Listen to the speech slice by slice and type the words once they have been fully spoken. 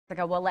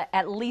Well,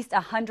 at least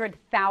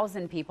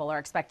 100,000 people are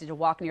expected to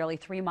walk nearly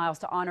 3 miles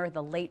to honor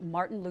the late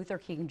Martin Luther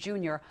King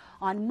Jr.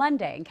 on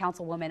Monday. And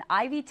Councilwoman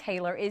Ivy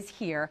Taylor is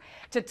here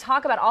to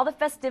talk about all the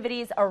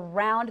festivities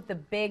around the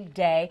big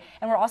day.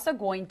 And we're also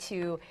going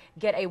to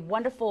get a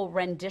wonderful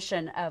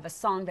rendition of a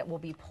song that will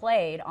be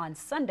played on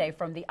Sunday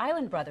from the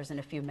Island Brothers in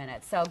a few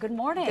minutes. So good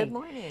morning. Good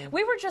morning.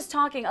 We were just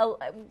talking,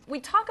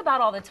 we talk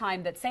about all the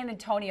time that San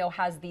Antonio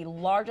has the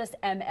largest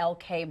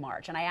M.L.K.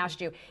 march. And I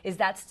asked you, is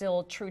that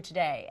still true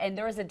today? And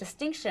there is a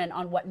distinction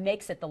on what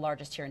makes it the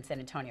largest here in San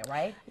Antonio,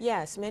 right?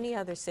 Yes, many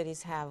other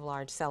cities have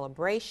large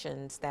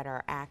celebrations that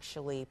are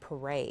actually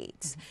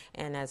parades.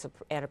 And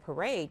at a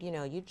parade, you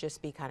know, you'd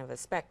just be kind of a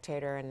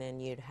spectator, and then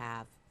you'd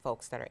have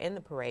folks that are in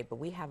the parade, but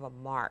we have a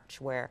march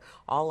where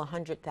all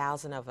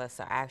 100,000 of us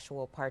are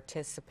actual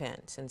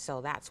participants, and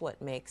so that's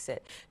what makes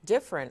it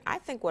different. I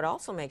think what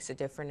also makes it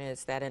different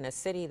is that in a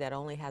city that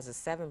only has a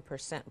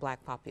 7%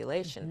 black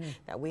population,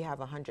 that we have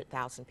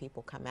 100,000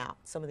 people come out.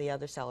 Some of the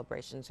other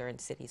celebrations are in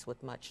cities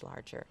with much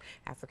larger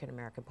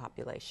African-American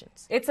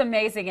populations. It's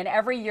amazing, and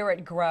every year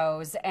it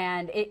grows,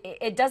 and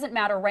it doesn't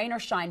matter rain or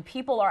shine.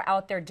 People are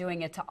out there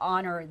doing it to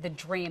honor the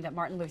dream that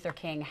Martin Luther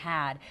King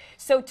had.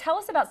 So tell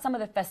us about some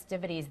of the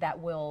festivities that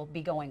will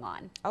be going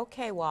on.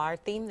 Okay, well, our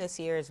theme this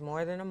year is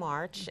More Than a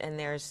March, and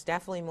there's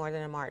definitely More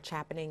Than a March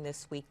happening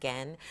this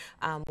weekend.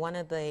 One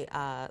of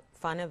the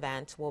fun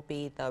events will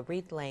be the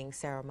wreath-laying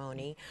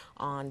ceremony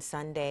on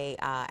Sunday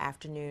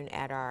afternoon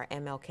at our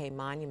M.L.K.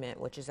 monument,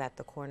 which is at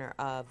the corner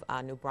of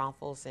New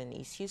Braunfels and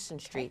East Houston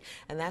Street,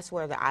 and that's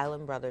where the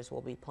Island Brothers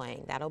will be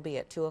playing. That'll be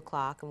at 2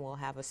 o'clock, and we'll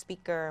have a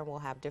speaker, and we'll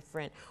have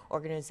different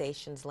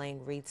organizations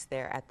laying wreaths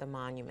there at the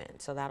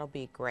monument, so that'll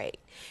be great.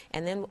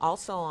 And then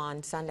also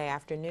on Sunday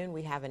afternoon,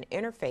 we have an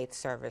interfaith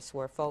service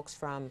where folks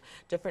from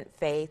different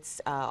faiths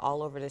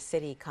all over the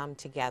city come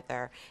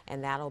together,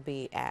 and that'll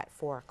be at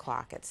 4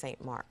 o'clock at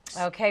St. Mark's.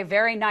 Okay,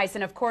 very nice.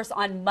 And of course,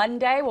 on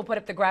Monday, we'll put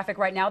up the graphic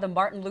right now, the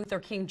Martin Luther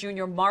King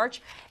Jr.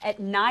 March at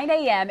 9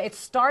 a.m. It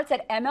starts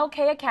at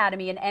M.L.K.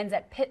 Academy and ends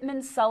at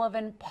Pittman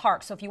Sullivan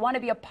Park. So if you want to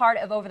be a part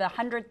of over the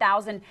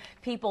 100,000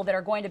 people that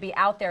are going to be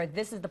out there,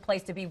 this is the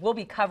place to be. We'll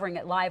be covering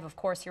it live, of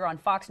course, here on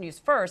Fox News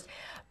First.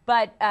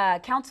 But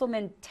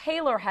Councilwoman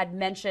Taylor had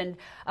mentioned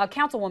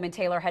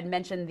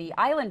the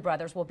Island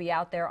Brothers will be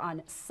out there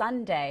on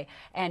Sunday.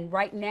 And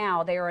right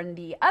now they are in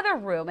the other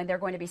room, and they're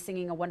going to be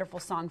singing a wonderful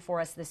song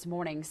for us this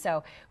morning.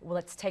 So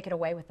let's take it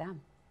away with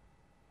them.